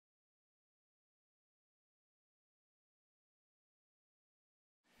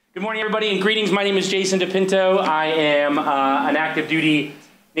Good morning, everybody, and greetings. My name is Jason DiPinto. I am an active duty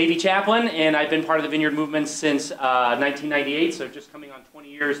Navy chaplain, and I've been part of the Vineyard movement since 1998, so just coming on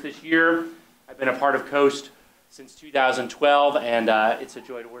 20 years this year. I've been a part of Coast since 2012, and it's a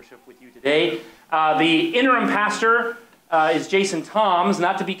joy to worship with you today. The interim pastor is Jason Toms,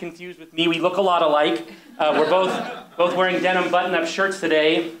 not to be confused with me. We look a lot alike. We're both wearing denim button-up shirts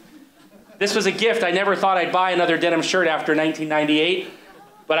today. This was a gift. I never thought I'd buy another denim shirt after 1998.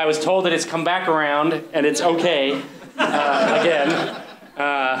 But I was told that it's come back around, and it's okay again.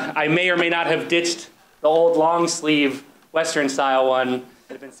 I may or may not have ditched the old long-sleeve Western-style one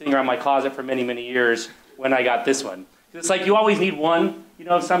that had been sitting around my closet for many, many years when I got this one. It's like you always need one,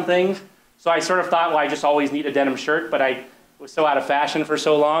 of some things. So I sort of thought, well, I just always need a denim shirt, but I was so out of fashion for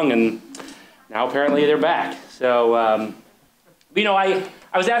so long, and now apparently they're back. So, I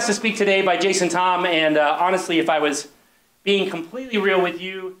was asked to speak today by Jason Tom, and honestly, if I was being completely real with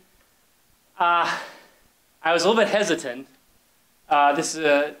you, I was a little bit hesitant.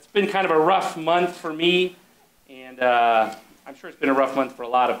 It's been kind of a rough month for me, and I'm sure it's been a rough month for a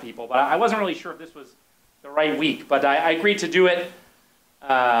lot of people, but I wasn't really sure if this was the right week, but I agreed to do it.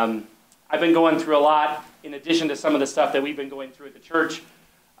 I've been going through a lot in addition to some of the stuff that we've been going through at the church.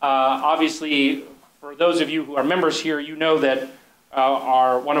 Obviously, for those of you who are members here, you know that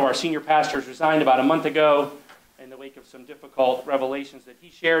one of our senior pastors resigned about a month ago in the wake of some difficult revelations that he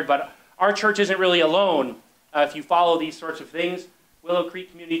shared. But our church isn't really alone. If you follow these sorts of things, Willow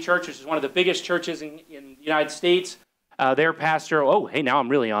Creek Community Church, which is one of the biggest churches in the United States, their pastor, now I'm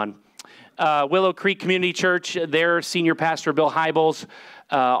really on. Willow Creek Community Church, their senior pastor, Bill Hybels,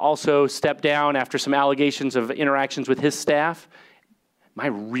 also stepped down after some allegations of interactions with his staff. Am I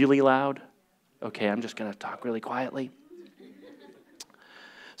really loud? Okay, I'm just going to talk really quietly.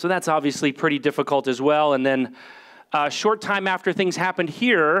 So that's obviously pretty difficult as well. And then a short time after things happened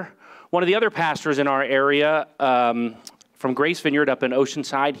here, one of the other pastors in our area from Grace Vineyard up in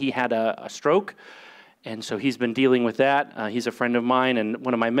Oceanside, he had a stroke. And so he's been dealing with that. He's a friend of mine and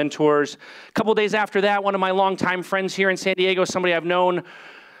one of my mentors. A couple days after that, one of my longtime friends here in San Diego, somebody I've known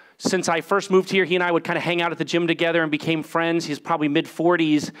since I first moved here, he and I would kind of hang out at the gym together and became friends. He's probably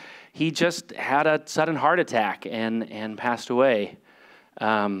mid-40s. He just had a sudden heart attack and passed away.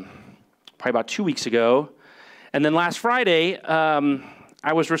 Probably about 2 weeks ago. And then last Friday,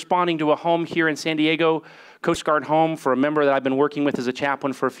 I was responding to a home here in San Diego, Coast Guard home, for a member that I've been working with as a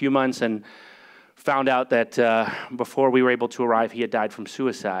chaplain for a few months, and found out that before we were able to arrive, he had died from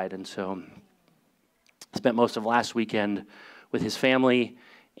suicide. And so I spent most of last weekend with his family,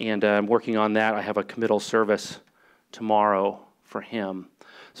 and I'm working on that. I have a committal service tomorrow for him.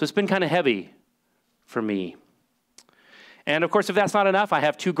 So it's been kind of heavy for me. And of course, if that's not enough, I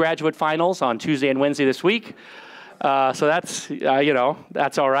have 2 graduate finals on Tuesday and Wednesday this week. So that's,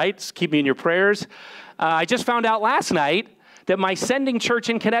 that's all right. Just keep me in your prayers. I just found out last night that my sending church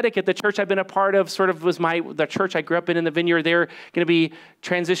in Connecticut, the church I've been a part of, sort of was the church I grew up in the Vineyard, they're going to be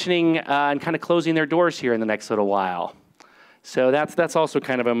transitioning and kind of closing their doors here in the next little while. So that's also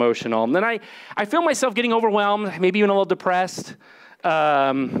kind of emotional. And then I feel myself getting overwhelmed, maybe even a little depressed.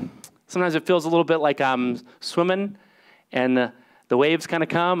 Sometimes it feels a little bit like I'm swimming, and the waves kind of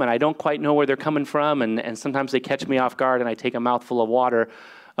come, and I don't quite know where they're coming from, and sometimes they catch me off guard, and I take a mouthful of water,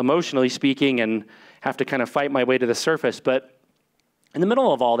 emotionally speaking, and have to kind of fight my way to the surface. But in the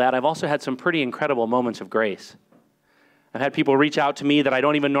middle of all that, I've also had some pretty incredible moments of grace. I've had people reach out to me that I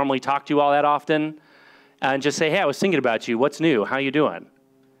don't even normally talk to all that often, and just say, hey, I was thinking about you. What's new? How you doing?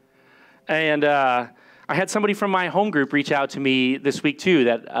 And I had somebody from my home group reach out to me this week, too,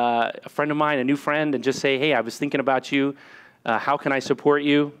 that a friend of mine, a new friend, and just say, hey, I was thinking about you. How can I support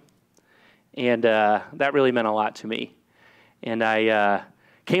you? And that really meant a lot to me. And I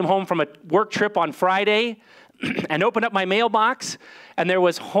came home from a work trip on Friday and opened up my mailbox, and there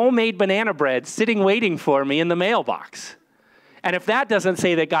was homemade banana bread sitting waiting for me in the mailbox. And if that doesn't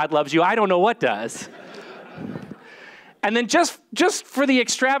say that God loves you, I don't know what does. And then just for the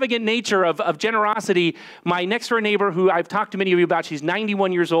extravagant nature of generosity, my next-door neighbor, who I've talked to many of you about, she's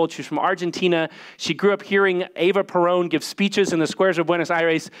 91 years old. She's from Argentina. She grew up hearing Eva Perón give speeches in the squares of Buenos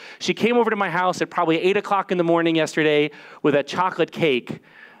Aires. She came over to my house at probably 8 o'clock in the morning yesterday with a chocolate cake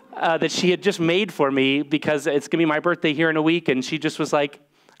that she had just made for me because it's going to be my birthday here in a week. And she just was like,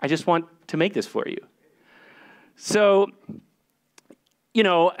 I just want to make this for you. So,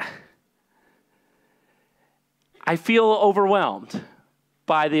 I feel overwhelmed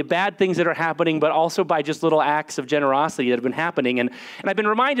by the bad things that are happening, but also by just little acts of generosity that have been happening. And I've been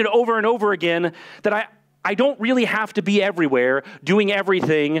reminded over and over again that I don't really have to be everywhere doing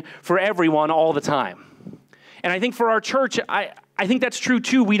everything for everyone all the time. And I think for our church, I I think that's true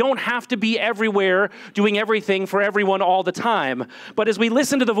too. We don't have to be everywhere doing everything for everyone all the time. But as we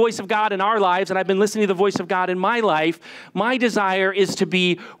listen to the voice of God in our lives, and I've been listening to the voice of God in my life, my desire is to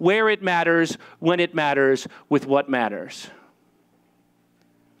be where it matters, when it matters, with what matters.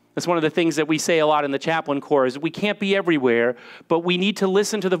 That's one of the things that we say a lot in the chaplain corps is we can't be everywhere, but we need to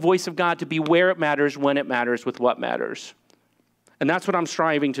listen to the voice of God to be where it matters, when it matters, with what matters. And that's what I'm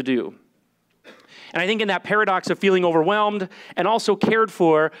striving to do. And I think in that paradox of feeling overwhelmed and also cared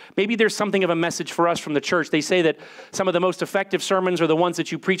for, maybe there's something of a message for us from the church. They say that some of the most effective sermons are the ones that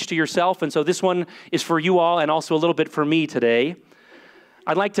you preach to yourself, and so this one is for you all and also a little bit for me today.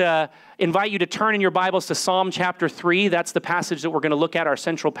 I'd like to invite you to turn in your Bibles to Psalm chapter 3. That's the passage that we're going to look at, our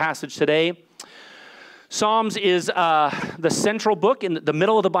central passage today. Psalms is the central book in the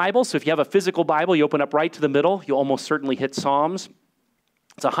middle of the Bible, so if you have a physical Bible, you open up right to the middle, you'll almost certainly hit Psalms.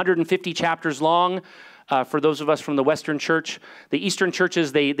 It's 150 chapters long. For those of us from the Western Church, the Eastern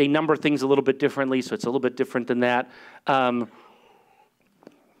churches, they number things a little bit differently, so it's a little bit different than that. The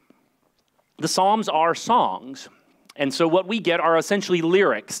Psalms are songs. And so what we get are essentially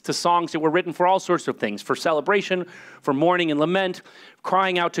lyrics to songs that were written for all sorts of things, for celebration, for mourning and lament,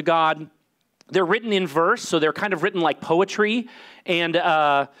 crying out to God. They're written in verse, so they're kind of written like poetry, and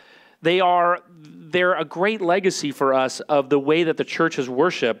they're a great legacy for us of the way that the church has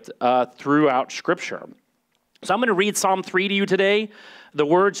worshiped throughout Scripture. So I'm going to read Psalm 3 to you today. The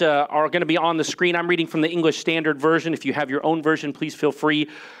words are going to be on the screen. I'm reading from the English Standard Version. If you have your own version, please feel free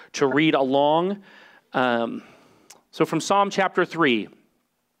to read along. So from Psalm chapter 3,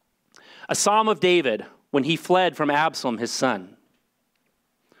 a psalm of David when he fled from Absalom, his son.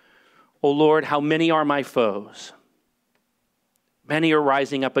 O Lord, how many are my foes? Many are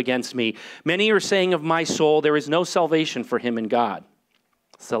rising up against me. Many are saying of my soul, there is no salvation for him in God.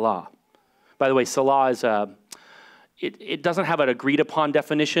 Selah. By the way, Selah is it doesn't have an agreed upon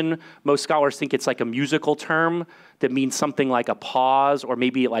definition. Most scholars think it's like a musical term that means something like a pause or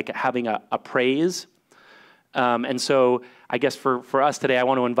maybe like having a praise. And so I guess for us today, I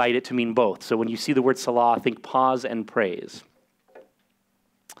want to invite it to mean both. So when you see the word Selah, think pause and praise.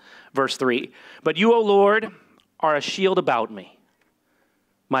 Verse 3, but you, O Lord, are a shield about me,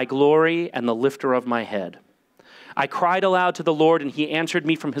 my glory and the lifter of my head. I cried aloud to the Lord, and he answered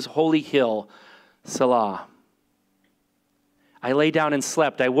me from his holy hill, Selah. I lay down and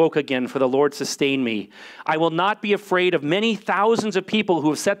slept. I woke again, for the Lord sustained me. I will not be afraid of many thousands of people who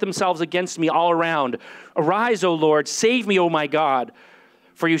have set themselves against me all around. Arise, O Lord, save me, O my God.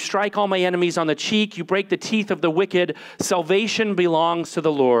 For you strike all my enemies on the cheek. You break the teeth of the wicked. Salvation belongs to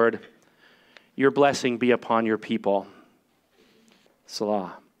the Lord. Your blessing be upon your people.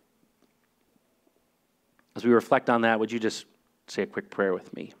 Selah. As we reflect on that, would you just say a quick prayer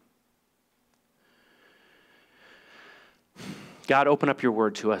with me? God, open up your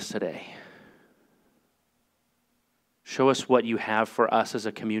word to us today. Show us what you have for us as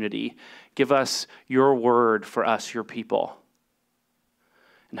a community. Give us your word for us, your people.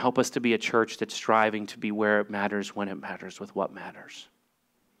 And help us to be a church that's striving to be where it matters, when it matters, with what matters.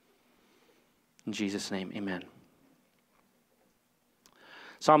 In Jesus' name, amen.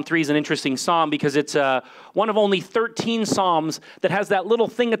 Psalm 3 is an interesting psalm because it's one of only 13 psalms that has that little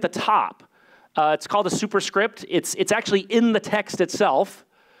thing at the top. It's called a superscript. It's actually in the text itself,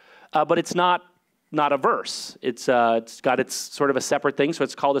 but it's not a verse. It's got its sort of a separate thing, so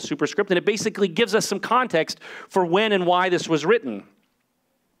it's called a superscript, and it basically gives us some context for when and why this was written.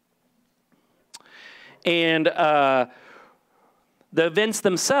 And the events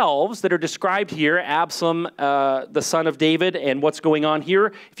themselves that are described here, Absalom, the son of David, and what's going on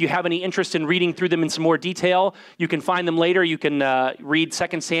here, if you have any interest in reading through them in some more detail, you can find them later. You can read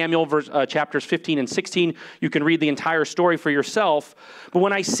 2 Samuel chapters 15 and 16. You can read the entire story for yourself. But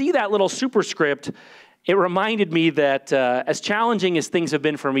when I see that little superscript, it reminded me that as challenging as things have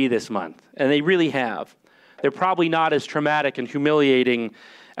been for me this month, and they really have, they're probably not as traumatic and humiliating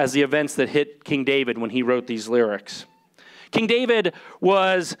as the events that hit King David when he wrote these lyrics. King David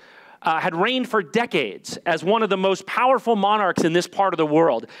had reigned for decades as one of the most powerful monarchs in this part of the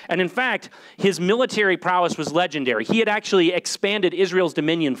world. And in fact, his military prowess was legendary. He had actually expanded Israel's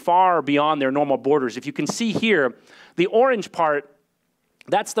dominion far beyond their normal borders. If you can see here, the orange part,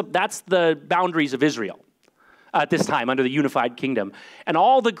 that's the boundaries of Israel at this time under the unified kingdom. And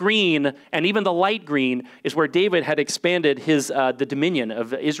all the green and even the light green is where David had expanded the dominion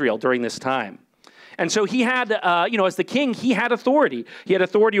of Israel during this time. And so he had, as the king, he had authority. He had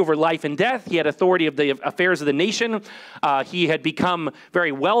authority over life and death. He had authority of the affairs of the nation. He had become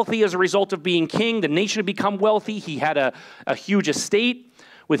very wealthy as a result of being king. The nation had become wealthy. He had a huge estate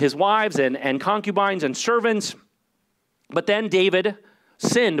with his wives and concubines and servants. But then David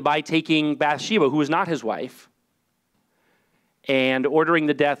sinned by taking Bathsheba, who was not his wife, and ordering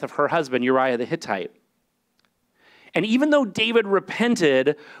the death of her husband, Uriah the Hittite. And even though David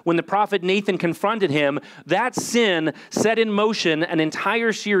repented when the prophet Nathan confronted him, that sin set in motion an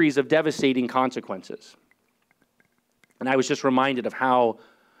entire series of devastating consequences. And I was just reminded of how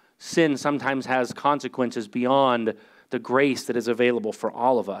sin sometimes has consequences beyond the grace that is available for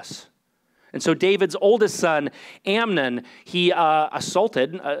all of us. And so David's oldest son, Amnon, he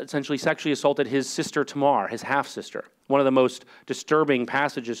essentially sexually assaulted his sister Tamar, his half-sister. One of the most disturbing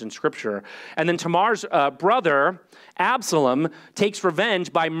passages in Scripture. And then Tamar's brother, Absalom, takes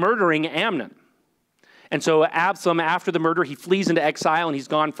revenge by murdering Amnon. And so Absalom, after the murder, he flees into exile, and he's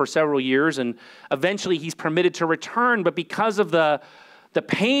gone for several years. And eventually he's permitted to return, but because of the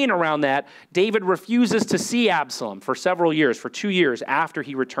pain around that, David refuses to see Absalom for several years, for 2 years after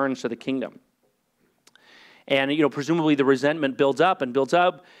he returns to the kingdom. And, presumably the resentment builds up,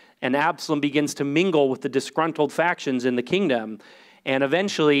 and Absalom begins to mingle with the disgruntled factions in the kingdom. And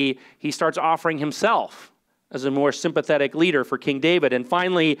eventually he starts offering himself as a more sympathetic leader for King David. And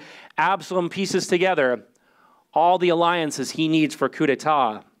finally, Absalom pieces together all the alliances he needs for coup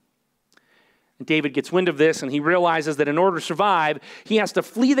d'etat. David gets wind of this, and he realizes that in order to survive, he has to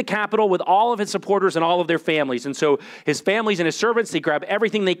flee the capital with all of his supporters and all of their families. And so his families and his servants, they grab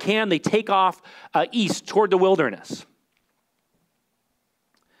everything they can. They take off east toward the wilderness.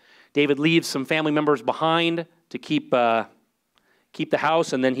 David leaves some family members behind to keep the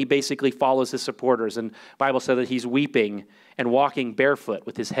house, and then he basically follows his supporters. And the Bible says that he's weeping and walking barefoot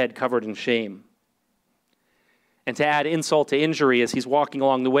with his head covered in shame. And to add insult to injury, as he's walking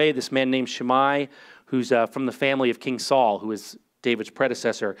along the way, this man named Shimei, who's from the family of King Saul, who is David's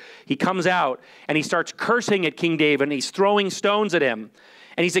predecessor, he comes out and he starts cursing at King David, and he's throwing stones at him.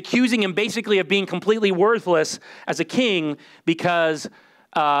 And he's accusing him basically of being completely worthless as a king because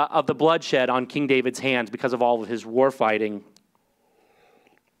of the bloodshed on King David's hands, because of all of his war fighting.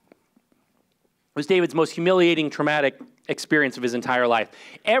 It was David's most humiliating, traumatic experience of his entire life.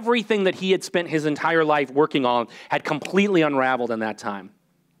 Everything that he had spent his entire life working on had completely unraveled in that time.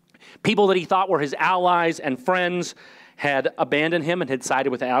 People that he thought were his allies and friends had abandoned him and had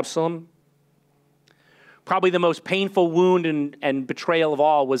sided with Absalom. Probably the most painful wound and betrayal of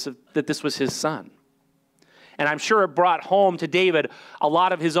all was that this was his son. And I'm sure it brought home to David a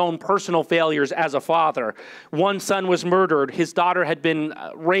lot of his own personal failures as a father. One son was murdered. His daughter had been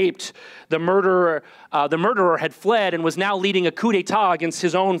raped. The murderer had fled and was now leading a coup d'etat against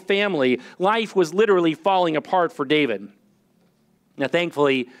his own family. Life was literally falling apart for David. Now,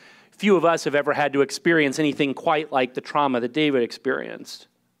 thankfully, few of us have ever had to experience anything quite like the trauma that David experienced.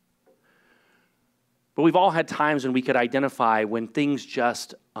 But we've all had times when we could identify when things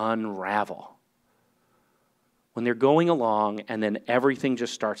just unravel. When they're going along and then everything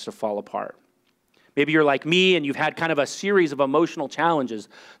just starts to fall apart. Maybe you're like me and you've had kind of a series of emotional challenges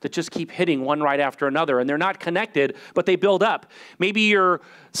that just keep hitting one right after another, and they're not connected, but they build up. Maybe you're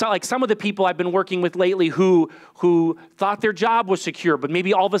like some of the people I've been working with lately who thought their job was secure, but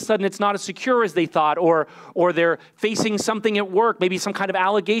maybe all of a sudden it's not as secure as they thought, or they're facing something at work, maybe some kind of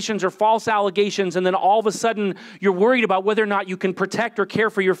allegations or false allegations, and then all of a sudden you're worried about whether or not you can protect or care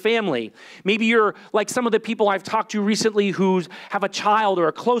for your family. Maybe you're like some of the people I've talked to recently who have a child or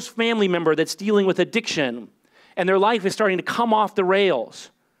a close family member that's dealing with addiction, and their life is starting to come off the rails.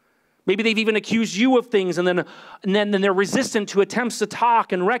 Maybe they've even accused you of things, and then they're resistant to attempts to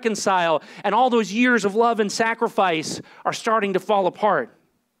talk and reconcile, and all those years of love and sacrifice are starting to fall apart.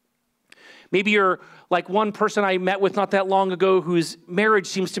 Maybe you're like one person I met with not that long ago whose marriage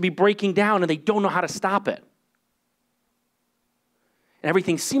seems to be breaking down, and they don't know how to stop it. And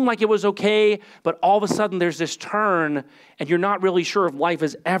everything seemed like it was okay, but all of a sudden there's this turn, and you're not really sure if life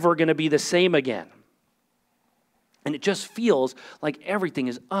is ever going to be the same again. And it just feels like everything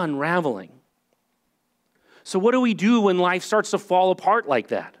is unraveling. So what do we do when life starts to fall apart like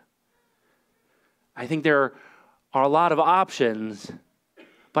that? I think there are a lot of options,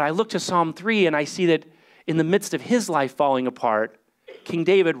 but I look to Psalm 3 and I see that in the midst of his life falling apart, King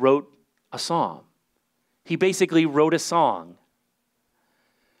David wrote a psalm. He basically wrote a song.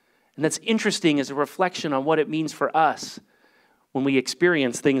 And that's interesting as a reflection on what it means for us when we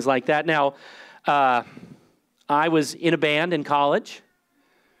experience things like that. Now, I was in a band in college.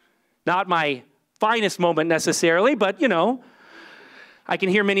 Not my finest moment necessarily, but, I can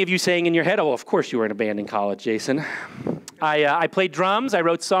hear many of you saying in your head, oh, of course you were in a band in college, Jason. I played drums. I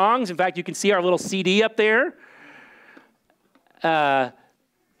wrote songs. In fact, you can see our little CD up there.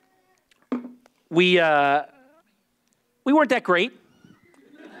 We weren't that great.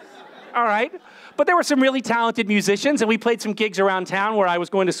 All right. But there were some really talented musicians, and we played some gigs around town where I was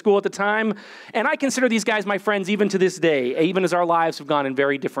going to school at the time. And I consider these guys my friends even to this day, even as our lives have gone in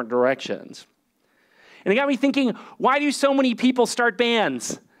very different directions. And it got me thinking, why do so many people start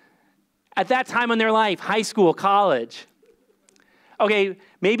bands at that time in their life, high school, college? Okay,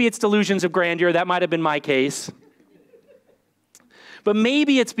 maybe it's delusions of grandeur. That might have been my case. But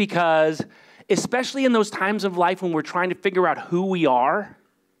maybe it's because, especially in those times of life when we're trying to figure out who we are,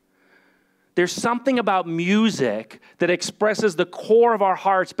 there's something about music that expresses the core of our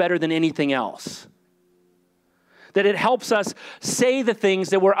hearts better than anything else. That it helps us say the things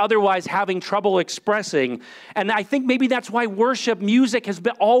that we're otherwise having trouble expressing. And I think maybe that's why worship music has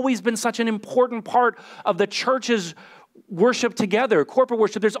always been such an important part of the church's worship together, corporate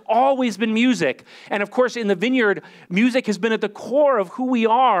worship. There's always been music. And of course, in the Vineyard, music has been at the core of who we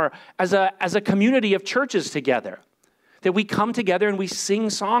are as a community of churches together. That we come together and we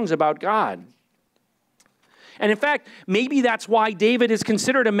sing songs about God. And in fact, maybe that's why David is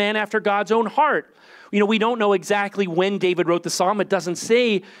considered a man after God's own heart. You know, we don't know exactly when David wrote the psalm. It doesn't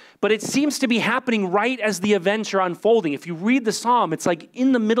say, but it seems to be happening right as the events are unfolding. If you read the psalm, it's like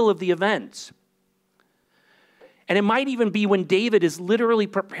in the middle of the events. And it might even be when David is literally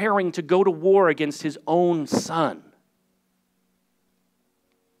preparing to go to war against his own son.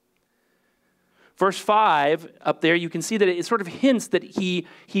 Verse 5, up there, you can see that it sort of hints that he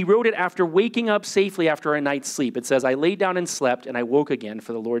wrote it after waking up safely after a night's sleep. It says, I laid down and slept, and I woke again,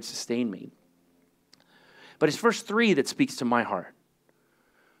 for the Lord sustained me. But it's verse 3 that speaks to my heart.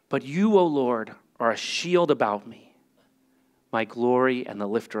 But you, O Lord, are a shield about me, my glory and the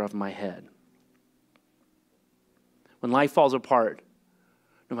lifter of my head. When life falls apart,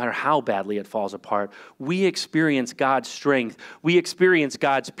 no matter how badly it falls apart, we experience God's strength. We experience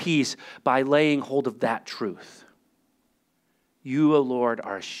God's peace by laying hold of that truth. You, O Lord,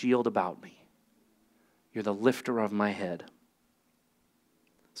 are a shield about me. You're the lifter of my head.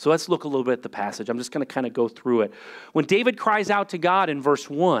 So let's look a little bit at the passage. I'm just going to kind of go through it. When David cries out to God in verse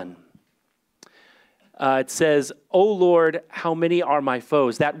 1, it says, O Lord, how many are my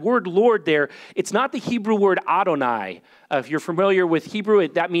foes? That word Lord there, it's not the Hebrew word Adonai. If you're familiar with Hebrew,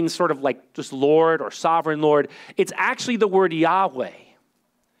 that means sort of like just Lord or sovereign Lord. It's actually the word Yahweh.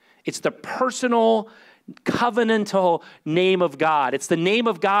 It's the personal, covenantal name of God. It's the name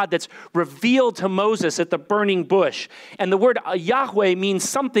of God that's revealed to Moses at the burning bush. And the word Yahweh means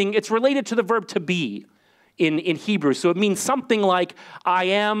something, it's related to the verb to be in Hebrew. So it means something like, I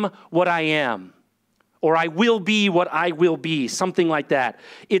am what I am. Or I will be what I will be, something like that.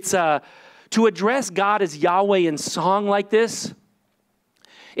 It's to address God as Yahweh in song like this,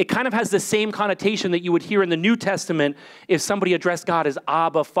 it kind of has the same connotation that you would hear in the New Testament if somebody addressed God as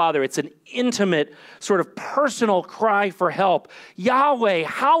Abba, Father. It's an intimate, sort of personal cry for help. Yahweh,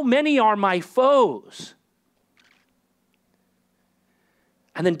 how many are my foes?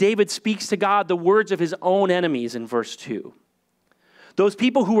 And then David speaks to God the words of his own enemies in verse 2. Those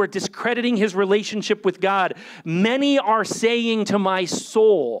people who are discrediting his relationship with God, many are saying to my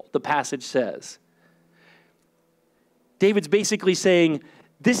soul, the passage says. David's basically saying,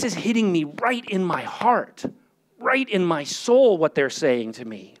 this is hitting me right in my heart, right in my soul, what they're saying to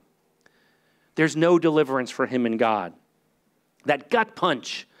me. There's no deliverance for him in God. That gut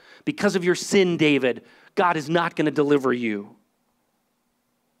punch, because of your sin, David, God is not going to deliver you.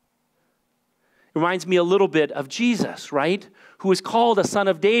 It reminds me a little bit of Jesus, right? Who is called a son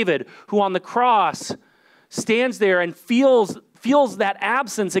of David, who on the cross stands there and feels that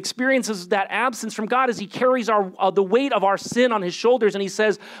absence, experiences that absence from God as he carries the weight of our sin on his shoulders. And he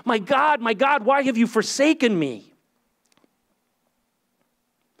says, my God, why have you forsaken me?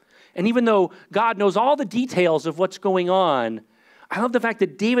 And even though God knows all the details of what's going on, I love the fact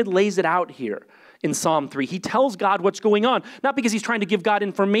that David lays it out here. In Psalm 3, he tells God what's going on, not because he's trying to give God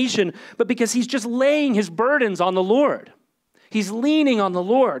information, but because he's just laying his burdens on the Lord. He's leaning on the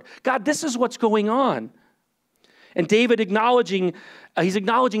Lord. God, this is what's going on. And David he's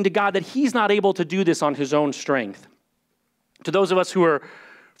acknowledging to God that he's not able to do this on his own strength. To those of us who are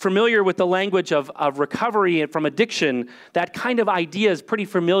familiar with the language of recovery from addiction, that kind of idea is pretty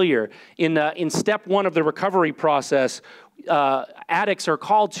familiar. In step 1 of the recovery process, addicts are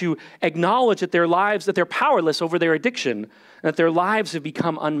called to acknowledge that that they're powerless over their addiction, and that their lives have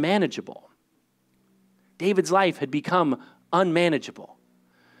become unmanageable. David's life had become unmanageable.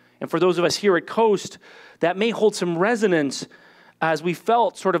 And for those of us here at Coast, that may hold some resonance as we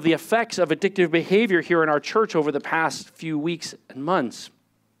felt sort of the effects of addictive behavior here in our church over the past few weeks and months.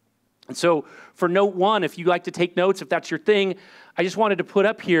 And so for note 1, if you like to take notes, if that's your thing, I just wanted to put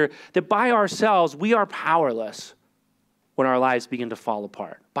up here that by ourselves, we are powerless when our lives begin to fall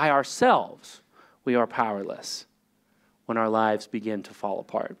apart. By ourselves, we are powerless when our lives begin to fall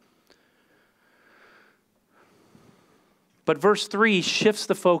apart. But verse 3 shifts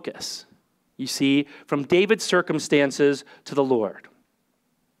the focus, you see, from David's circumstances to the Lord.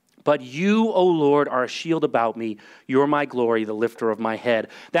 But you, O Lord, are a shield about me. You're my glory, the lifter of my head.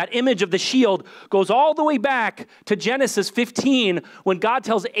 That image of the shield goes all the way back to Genesis 15, when God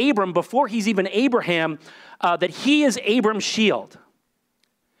tells Abram, before he's even Abraham, that he is Abram's shield.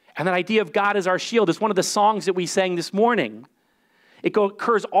 And that idea of God as our shield is one of the songs that we sang this morning. It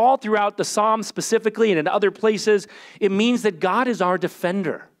occurs all throughout the Psalms specifically and in other places. It means that God is our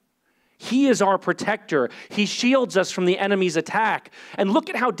defender. He is our protector. He shields us from the enemy's attack. And look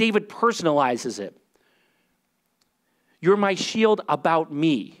at how David personalizes it. You're my shield about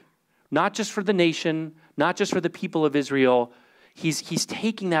me, not just for the nation, not just for the people of Israel. He's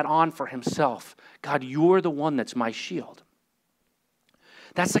taking that on for himself. God, you're the one that's my shield.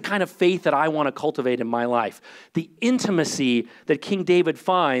 That's the kind of faith that I want to cultivate in my life. The intimacy that King David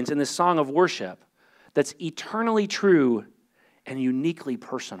finds in this song of worship that's eternally true and uniquely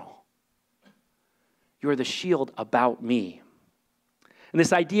personal. You're the shield about me. And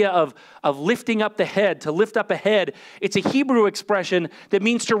this idea of lifting up the head, to lift up a head, it's a Hebrew expression that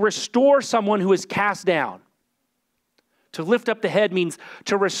means to restore someone who is cast down. To lift up the head means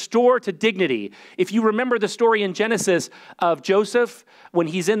to restore to dignity. If you remember the story in Genesis of Joseph, when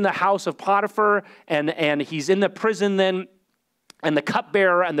he's in the house of Potiphar and he's in the prison then, and the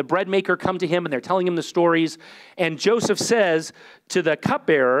cupbearer and the bread maker come to him and they're telling him the stories. And Joseph says to the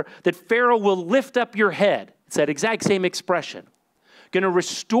cupbearer that Pharaoh will lift up your head. It's that exact same expression. Going to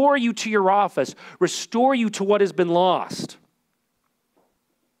restore you to your office, restore you to what has been lost.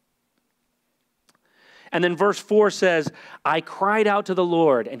 And then verse 4 says, I cried out to the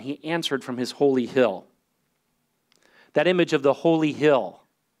Lord, and he answered from his holy hill. That image of the holy hill,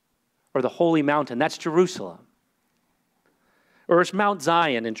 or the holy mountain, that's Jerusalem. Or it's Mount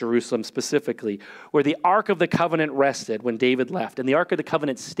Zion in Jerusalem specifically, where the Ark of the Covenant rested when David left. And the Ark of the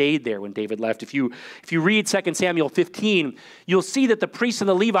Covenant stayed there when David left. If you read 2 Samuel 15, you'll see that the priests and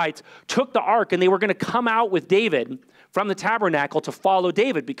the Levites took the Ark and they were going to come out with David from the tabernacle to follow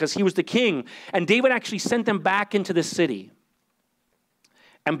David because he was the king. And David actually sent them back into the city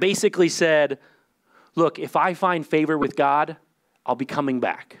and basically said, look, if I find favor with God, I'll be coming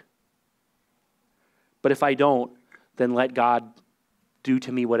back. But if I don't, then let God do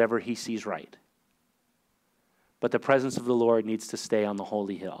to me whatever he sees right. But the presence of the Lord needs to stay on the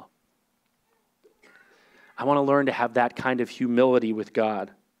holy hill. I want to learn to have that kind of humility with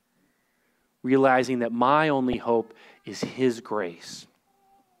God, realizing that my only hope is his grace.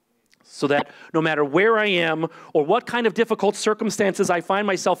 So that no matter where I am or what kind of difficult circumstances I find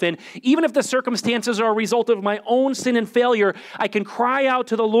myself in, even if the circumstances are a result of my own sin and failure, I can cry out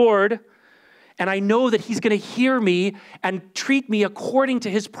to the Lord. And I know that he's going to hear me and treat me according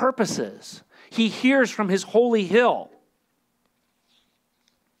to his purposes. He hears from his holy hill.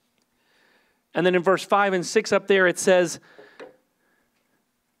 And then in verse 5 and 6 up there, it says,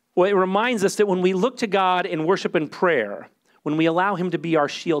 well, it reminds us that when we look to God in worship and prayer, when we allow him to be our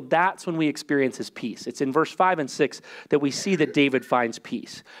shield, that's when we experience his peace. It's in verse 5 and 6 that we see that David finds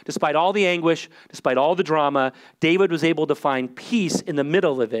peace. Despite all the anguish, despite all the drama, David was able to find peace in the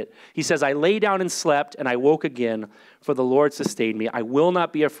middle of it. He says, I lay down and slept, and I woke again, for the Lord sustained me. I will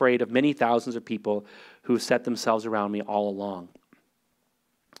not be afraid of many thousands of people who have set themselves around me all along.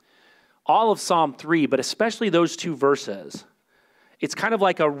 All of Psalm 3, but especially those two verses, it's kind of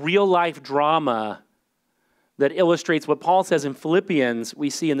like a real-life drama that illustrates what Paul says in Philippians,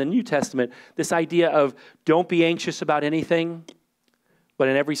 we see in the New Testament, this idea of don't be anxious about anything, but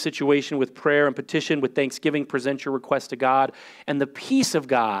in every situation with prayer and petition, with thanksgiving, present your request to God, and the peace of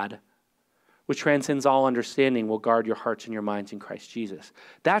God, which transcends all understanding, will guard your hearts and your minds in Christ Jesus.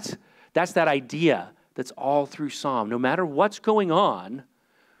 That's that idea that's all through Psalm. No matter what's going on,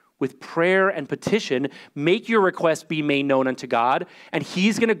 with prayer and petition, make your request be made known unto God, and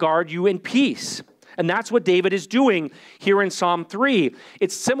he's going to guard you in peace. And that's what David is doing here in Psalm 3.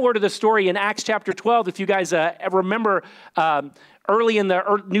 It's similar to the story in Acts chapter 12. If you guys ever remember, early in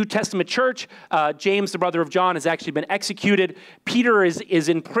the New Testament church, James, the brother of John, has actually been executed. Peter is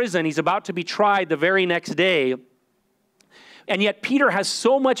in prison. He's about to be tried the very next day. And yet Peter has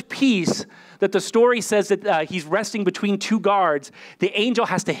so much peace that the story says that he's resting between two guards. The angel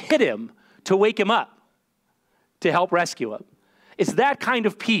has to hit him to wake him up, to help rescue him. It's that kind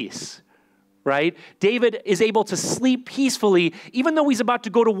of peace. Right? David is able to sleep peacefully, even though he's about to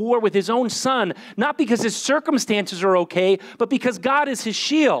go to war with his own son, not because his circumstances are okay, but because God is his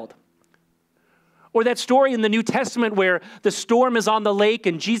shield. Or that story in the New Testament where the storm is on the lake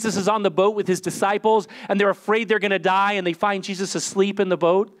and Jesus is on the boat with his disciples and they're afraid they're going to die and they find Jesus asleep in the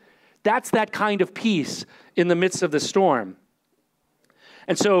boat. That's that kind of peace in the midst of the storm.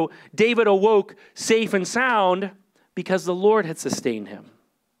 And so David awoke safe and sound because the Lord had sustained him.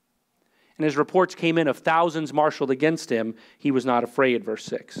 And as reports came in of thousands marshaled against him, he was not afraid, verse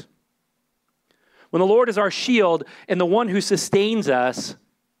 6. When the Lord is our shield and the one who sustains us,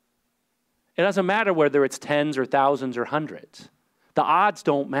 it doesn't matter whether it's tens or thousands or hundreds. The odds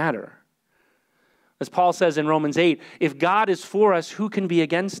don't matter. As Paul says in Romans 8, if God is for us, who can be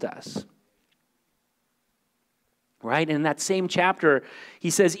against us? Right? And in that same chapter, he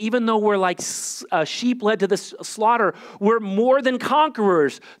says, even though we're like sheep led to the slaughter, we're more than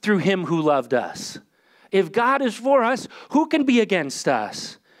conquerors through him who loved us. If God is for us, who can be against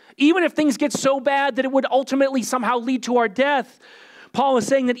us? Even if things get so bad that it would ultimately somehow lead to our death, Paul is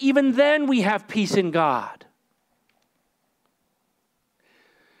saying that even then we have peace in God.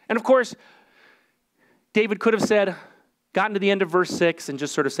 And of course, David could have gotten to the end of verse 6 and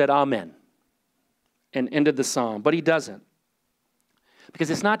just sort of said, Amen, and ended the psalm. But he doesn't. Because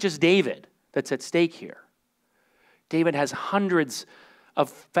it's not just David that's at stake here. David has hundreds of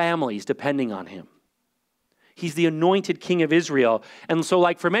families depending on him. He's the anointed king of Israel. And so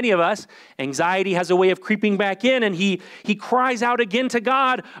like for many of us, anxiety has a way of creeping back in, and he cries out again to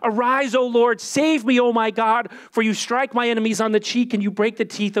God, arise, O Lord, save me, O my God, for you strike my enemies on the cheek and you break the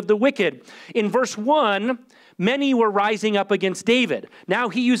teeth of the wicked. In verse 1, many were rising up against David. Now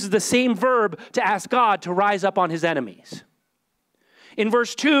he uses the same verb to ask God to rise up on his enemies. In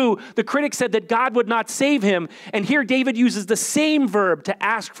verse 2, the critics said that God would not save him, and here David uses the same verb to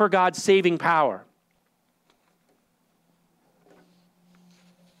ask for God's saving power.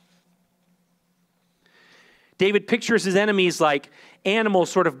 David pictures his enemies like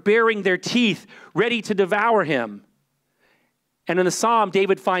animals sort of baring their teeth, ready to devour him. And in the psalm,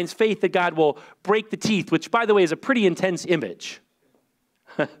 David finds faith that God will break the teeth, which, by the way, is a pretty intense image.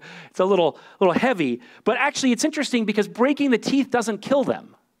 It's a little heavy. But actually, it's interesting because breaking the teeth doesn't kill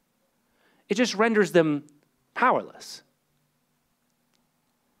them. It just renders them powerless.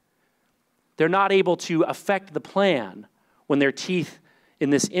 They're not able to affect the plan when their teeth in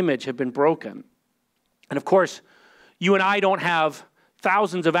this image have been broken. And of course, you and I don't have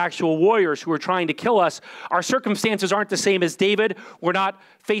thousands of actual warriors who are trying to kill us. Our circumstances aren't the same as David. We're not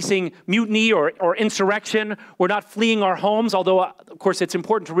facing mutiny or insurrection. We're not fleeing our homes, although, of course, it's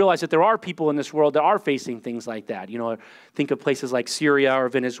important to realize that there are people in this world that are facing things like that. You know, think of places like Syria or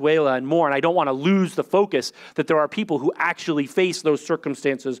Venezuela and more, and I don't want to lose the focus that there are people who actually face those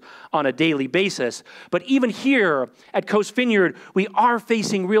circumstances on a daily basis. But even here at Coast Vineyard, we are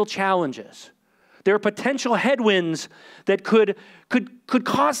facing real challenges. There are potential headwinds that could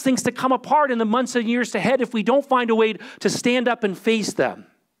cause things to come apart in the months and years ahead if we don't find a way to stand up and face them.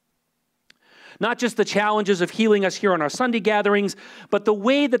 Not just the challenges of healing us here on our Sunday gatherings, but the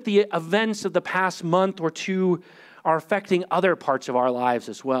way that the events of the past month or two are affecting other parts of our lives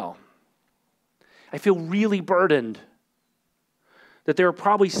as well. I feel really burdened that there are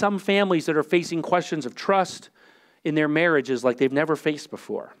probably some families that are facing questions of trust in their marriages like they've never faced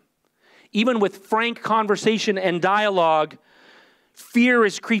before. Even with frank conversation and dialogue, fear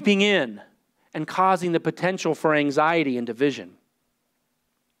is creeping in and causing the potential for anxiety and division.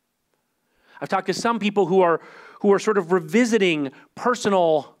 I've talked to some people who are sort of revisiting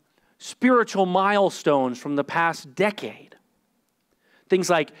personal spiritual milestones from the past decade. Things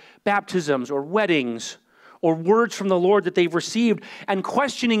like baptisms or weddings or words from the Lord that they've received, and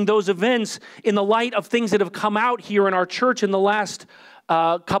questioning those events in the light of things that have come out here in our church in the last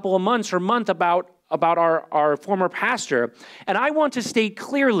couple of months or month about our former pastor. And I want to state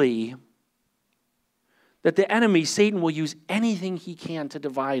clearly that the enemy, Satan, will use anything he can to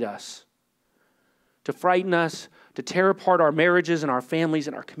divide us, to frighten us, to tear apart our marriages and our families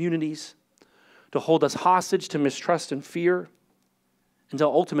and our communities, to hold us hostage to mistrust and fear, until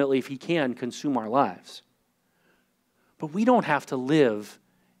ultimately, if he can, consume our lives. But we don't have to live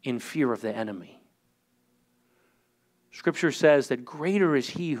in fear of the enemy. Scripture says that greater is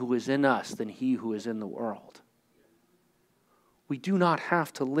he who is in us than he who is in the world. We do not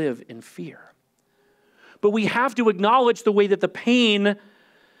have to live in fear. But we have to acknowledge the way that the pain,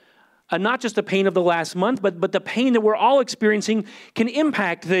 not just the pain of the last month, but the pain that we're all experiencing can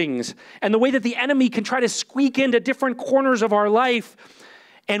impact things. And the way that the enemy can try to squeak into different corners of our life.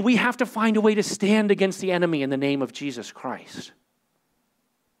 And we have to find a way to stand against the enemy in the name of Jesus Christ.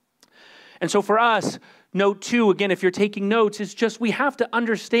 And so for us, note 2, again, if you're taking notes, is just we have to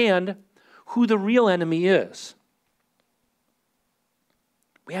understand who the real enemy is.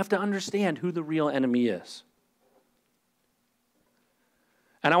 We have to understand who the real enemy is.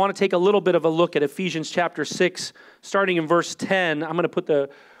 And I want to take a little bit of a look at Ephesians chapter 6, starting in verse 10. I'm going to put the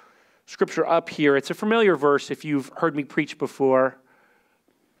scripture up here. It's a familiar verse if you've heard me preach before.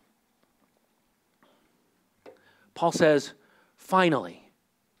 Paul says, "Finally,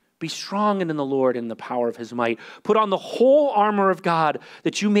 be strong in the Lord and the power of his might. Put on the whole armor of God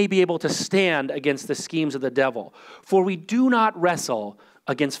that you may be able to stand against the schemes of the devil. For we do not wrestle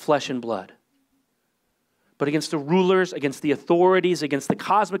against flesh and blood, but against the rulers, against the authorities, against the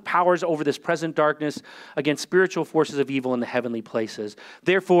cosmic powers over this present darkness, against spiritual forces of evil in the heavenly places.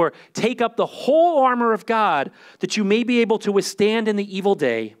 Therefore, take up the whole armor of God that you may be able to withstand in the evil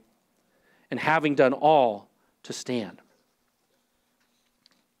day, and having done all, to stand."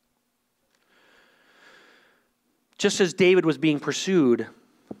 Just as David was being pursued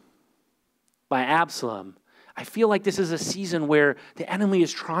by Absalom, I feel like this is a season where the enemy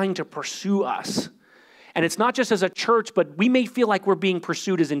is trying to pursue us. And it's not just as a church, but we may feel like we're being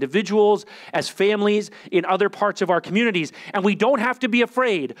pursued as individuals, as families, in other parts of our communities. And we don't have to be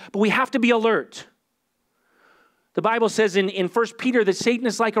afraid, but we have to be alert. The Bible says in 1 Peter that Satan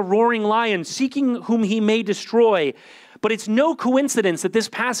is like a roaring lion, seeking whom he may destroy. But it's no coincidence that this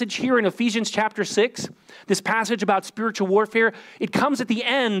passage here in Ephesians chapter 6, this passage about spiritual warfare, it comes at the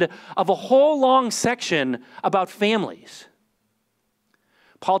end of a whole long section about families.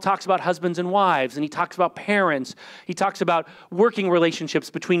 Paul talks about husbands and wives, and he talks about parents. He talks about working relationships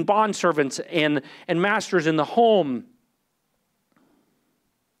between bondservants and masters in the home.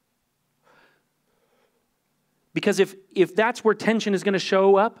 Because if that's where tension is going to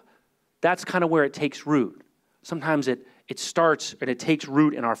show up, that's kind of where it takes root. Sometimes it starts and it takes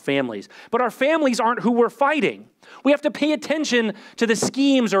root in our families. But our families aren't who we're fighting. We have to pay attention to the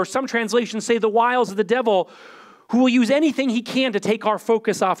schemes, or some translations say the wiles of the devil, who will use anything he can to take our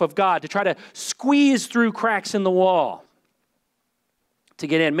focus off of God, to try to squeeze through cracks in the wall to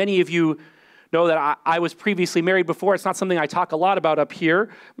get in. Many of you know that I was previously married before. It's not something I talk a lot about up here.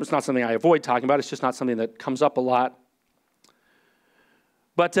 It's not something I avoid talking about. It's just not something that comes up a lot.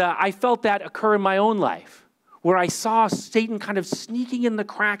 But I felt that occur in my own life, where I saw Satan kind of sneaking in the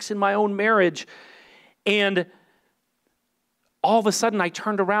cracks in my own marriage. And all of a sudden, I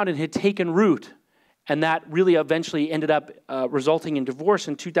turned around and had taken root. And that really eventually ended up resulting in divorce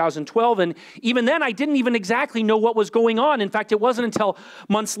in 2012. And even then, I didn't even exactly know what was going on. In fact, it wasn't until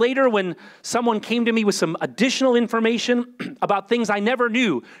months later when someone came to me with some additional information about things I never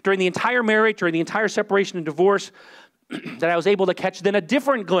knew during the entire marriage, during the entire separation and divorce, that I was able to catch then a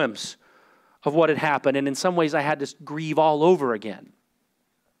different glimpse of what had happened. And in some ways, I had to grieve all over again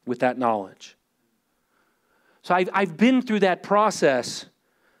with that knowledge. So I've been through that process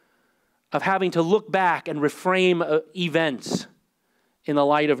of having to look back and reframe events in the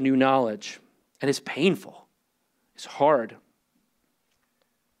light of new knowledge. And it's painful. It's hard.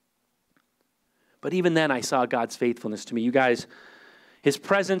 But even then, I saw God's faithfulness to me. You guys, his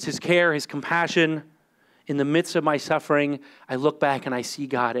presence, his care, his compassion, in the midst of my suffering, I look back and I see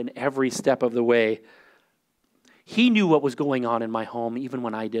God in every step of the way. He knew what was going on in my home, even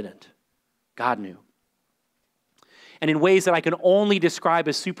when I didn't. God knew. And in ways that I can only describe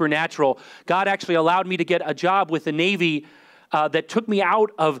as supernatural, God actually allowed me to get a job with the Navy that took me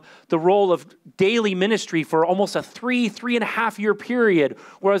out of the role of daily ministry for almost a three and a half year period,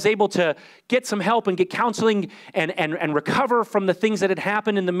 where I was able to get some help and get counseling and recover from the things that had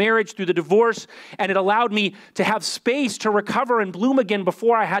happened in the marriage through the divorce. And it allowed me to have space to recover and bloom again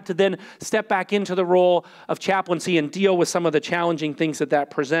before I had to then step back into the role of chaplaincy and deal with some of the challenging things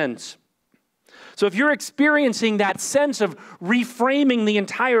that presents. So if you're experiencing that sense of reframing the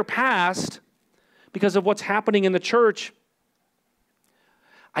entire past because of what's happening in the church,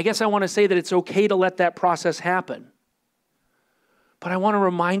 I guess I want to say that it's okay to let that process happen. But I want to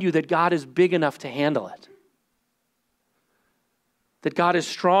remind you that God is big enough to handle it. That God is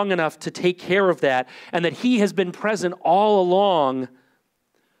strong enough to take care of that, and that he has been present all along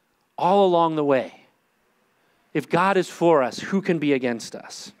the way. If God is for us, who can be against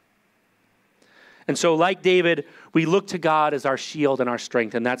us? And so, like David, we look to God as our shield and our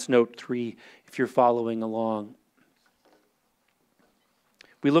strength. And that's note 3, if you're following along.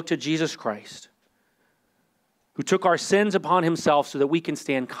 We look to Jesus Christ, who took our sins upon himself so that we can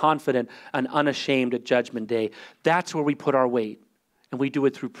stand confident and unashamed at Judgment Day. That's where we put our weight. And we do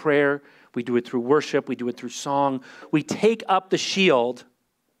it through prayer. We do it through worship. We do it through song. We take up the shield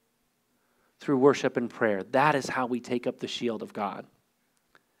through worship and prayer. That is how we take up the shield of God.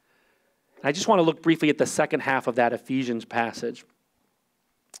 I just want to look briefly at the second half of that Ephesians passage.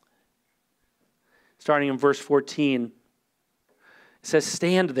 Starting in verse 14. It says,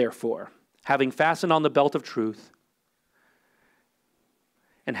 stand therefore, having fastened on the belt of truth,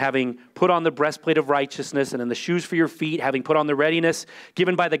 and having put on the breastplate of righteousness, and in the shoes for your feet, having put on the readiness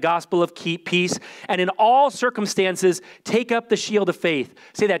given by the gospel of peace, and in all circumstances, take up the shield of faith.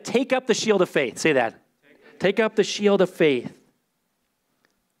 Say that, take up the shield of faith. Say that. Take up the shield of faith,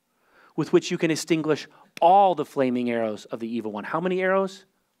 with which you can extinguish all the flaming arrows of the evil one. How many arrows?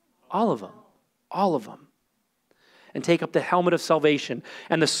 All of them. All of them. And take up the helmet of salvation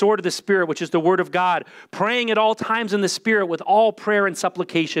and the sword of the Spirit, which is the word of God, praying at all times in the Spirit with all prayer and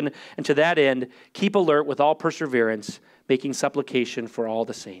supplication. And to that end, keep alert with all perseverance, making supplication for all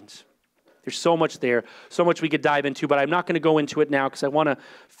the saints. There's so much there, so much we could dive into, but I'm not going to go into it now because I want to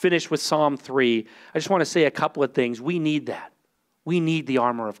finish with Psalm 3. I just want to say a couple of things. We need that. We need the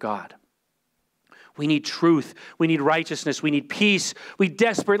armor of God. We need truth. We need righteousness. We need peace. We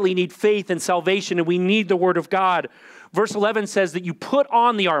desperately need faith and salvation, and we need the word of God. Verse 11 says that you put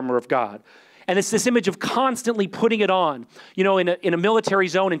on the armor of God. And it's this image of constantly putting it on. You know, in a military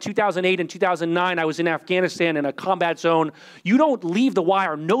zone in 2008 and 2009, I was in Afghanistan in a combat zone. You don't leave the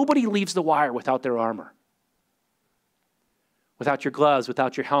wire. Nobody leaves the wire without their armor. Without your gloves,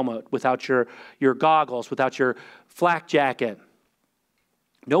 without your helmet, without your goggles, without your flak jacket.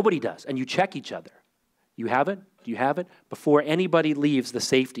 Nobody does. And you check each other. You have it? Do you have it? Before anybody leaves the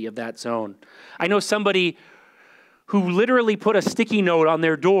safety of that zone. I know somebody who literally put a sticky note on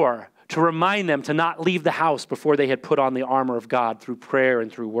their door to remind them to not leave the house before they had put on the armor of God through prayer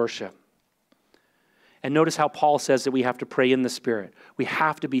and through worship. And notice how Paul says that we have to pray in the Spirit. We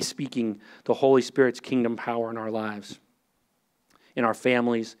have to be speaking the Holy Spirit's kingdom power in our lives, in our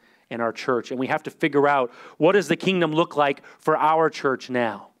families, in our church. And we have to figure out, what does the kingdom look like for our church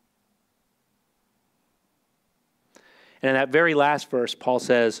now? And in that very last verse, Paul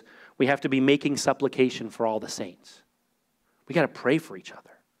says, we have to be making supplication for all the saints. We got to pray for each other.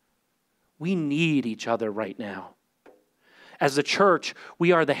 We need each other right now. As the church,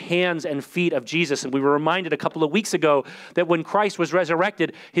 we are the hands and feet of Jesus. And we were reminded a couple of weeks ago that when Christ was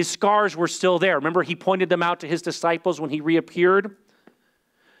resurrected, his scars were still there. Remember, he pointed them out to his disciples when he reappeared?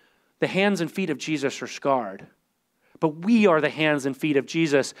 The hands and feet of Jesus are scarred. But we are the hands and feet of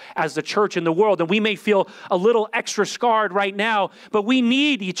Jesus as the church in the world. And we may feel a little extra scarred right now, but we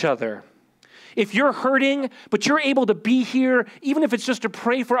need each other. If you're hurting, but you're able to be here, even if it's just to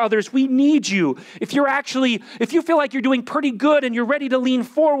pray for others, we need you. If you feel like you're doing pretty good and you're ready to lean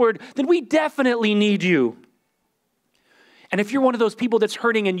forward, then we definitely need you. And if you're one of those people that's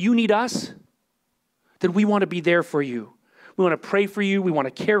hurting and you need us, then we want to be there for you. We want to pray for you. We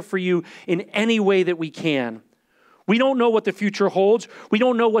want to care for you in any way that we can. We don't know what the future holds. We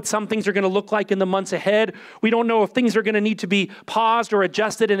don't know what some things are going to look like in the months ahead. We don't know if things are going to need to be paused or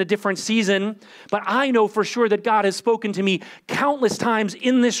adjusted in a different season. But I know for sure that God has spoken to me countless times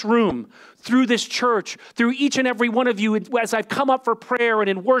in this room, through this church, through each and every one of you as I've come up for prayer and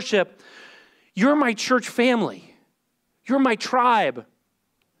in worship. You're my church family. You're my tribe.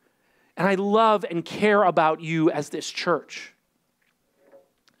 And I love and care about you as this church.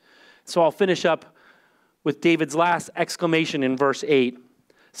 So I'll finish up with David's last exclamation in verse 8.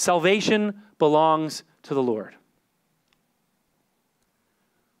 Salvation belongs to the Lord.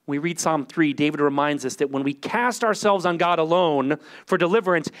 When we read Psalm 3, David reminds us that when we cast ourselves on God alone for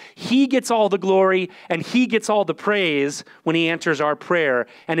deliverance, he gets all the glory and he gets all the praise when he answers our prayer.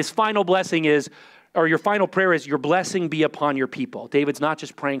 And his final blessing is, or your final prayer is, your blessing be upon your people. David's not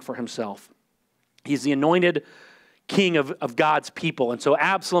just praying for himself. He's the anointed king of God's people. And so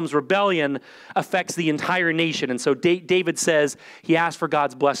Absalom's rebellion affects the entire nation. And so David says he asked for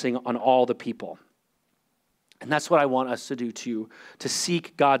God's blessing on all the people. And that's what I want us to do too, to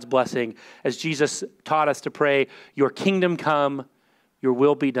seek God's blessing as Jesus taught us to pray, your kingdom come, your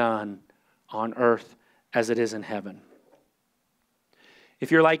will be done on earth as it is in heaven. If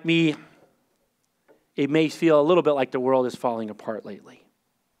you're like me, it may feel a little bit like the world is falling apart lately.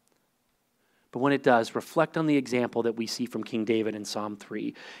 But when it does, reflect on the example that we see from King David in Psalm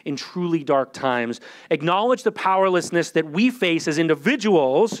 3. In truly dark times, acknowledge the powerlessness that we face as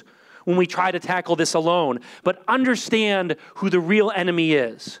individuals when we try to tackle this alone. But understand who the real enemy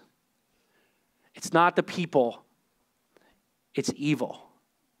is. It's not the people. It's evil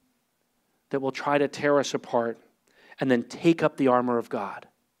that will try to tear us apart, and then take up the armor of God.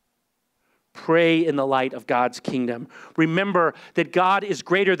 Pray in the light of God's kingdom. Remember that God is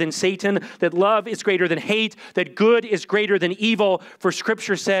greater than Satan, that love is greater than hate, that good is greater than evil. For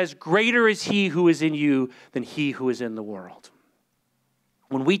Scripture says, greater is he who is in you than he who is in the world.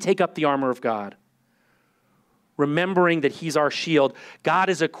 When we take up the armor of God, remembering that he's our shield, God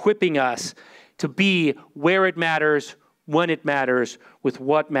is equipping us to be where it matters, when it matters, with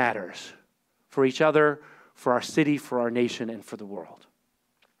what matters for each other, for our city, for our nation, and for the world.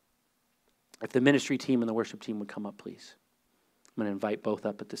 If the ministry team and the worship team would come up, please. I'm going to invite both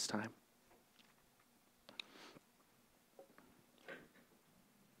up at this time.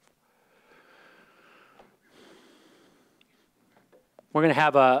 We're going to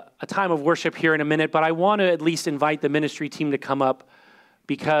have a time of worship here in a minute, but I want to at least invite the ministry team to come up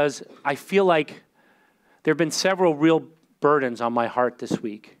because I feel like there have been several real burdens on my heart this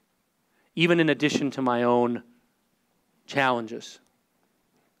week, even in addition to my own challenges.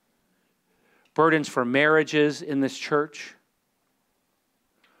 Burdens for marriages in this church.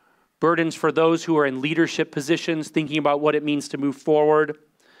 Burdens for those who are in leadership positions, thinking about what it means to move forward.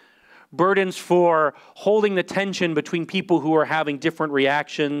 Burdens for holding the tension between people who are having different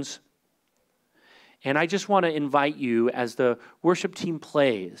reactions. And I just want to invite you, as the worship team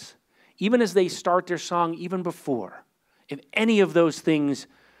plays, even as they start their song, even before, if any of those things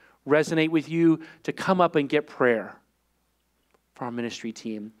resonate with you, to come up and get prayer for our ministry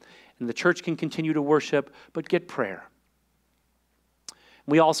team. And the church can continue to worship, but get prayer.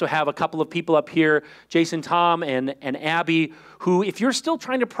 We also have a couple of people up here, Jason, Tom, and Abby, who, if you're still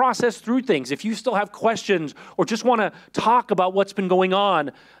trying to process through things, if you still have questions or just want to talk about what's been going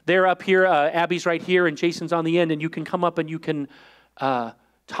on, they're up here. Abby's right here, and Jason's on the end, and you can come up and you can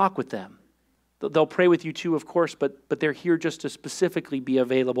talk with them. They'll pray with you too, of course, but they're here just to specifically be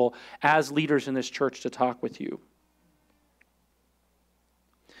available as leaders in this church to talk with you.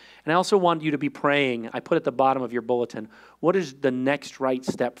 And I also want you to be praying. I put at the bottom of your bulletin, what is the next right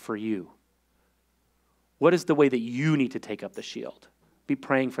step for you? What is the way that you need to take up the shield? Be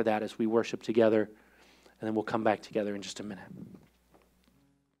praying for that as we worship together, and then we'll come back together in just a minute.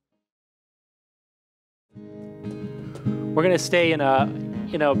 We're going to stay in a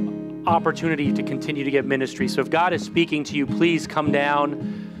opportunity to continue to get ministry. So if God is speaking to you, please come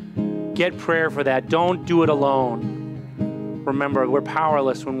down, get prayer for that. Don't do it alone. Remember, we're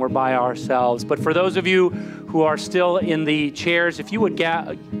powerless when we're by ourselves. But for those of you who are still in the chairs, if you would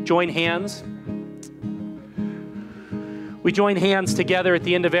join hands. We join hands together at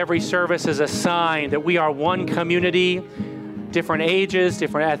the end of every service as a sign that we are one community, different ages,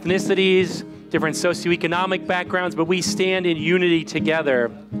 different ethnicities, different socioeconomic backgrounds, but we stand in unity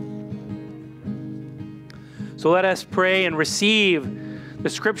together. So let us pray and receive the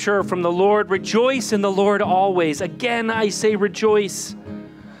scripture from the Lord. Rejoice in the Lord always. Again, I say rejoice.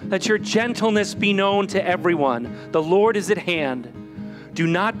 Let your gentleness be known to everyone. The Lord is at hand. Do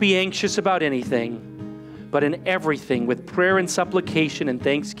not be anxious about anything, but in everything, with prayer and supplication and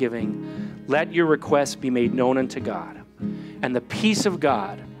thanksgiving, let your requests be made known unto God. And the peace of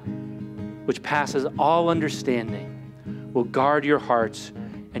God, which passes all understanding, will guard your hearts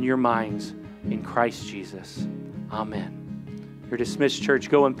and your minds in Christ Jesus. Amen. You're dismissed, church.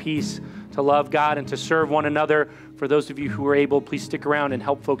 Go in peace to love God and to serve one another. For those of you who are able, please stick around and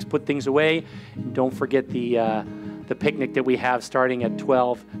help folks put things away. And don't forget the picnic that we have starting at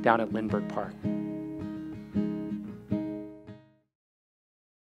 12 down at Lindbergh Park.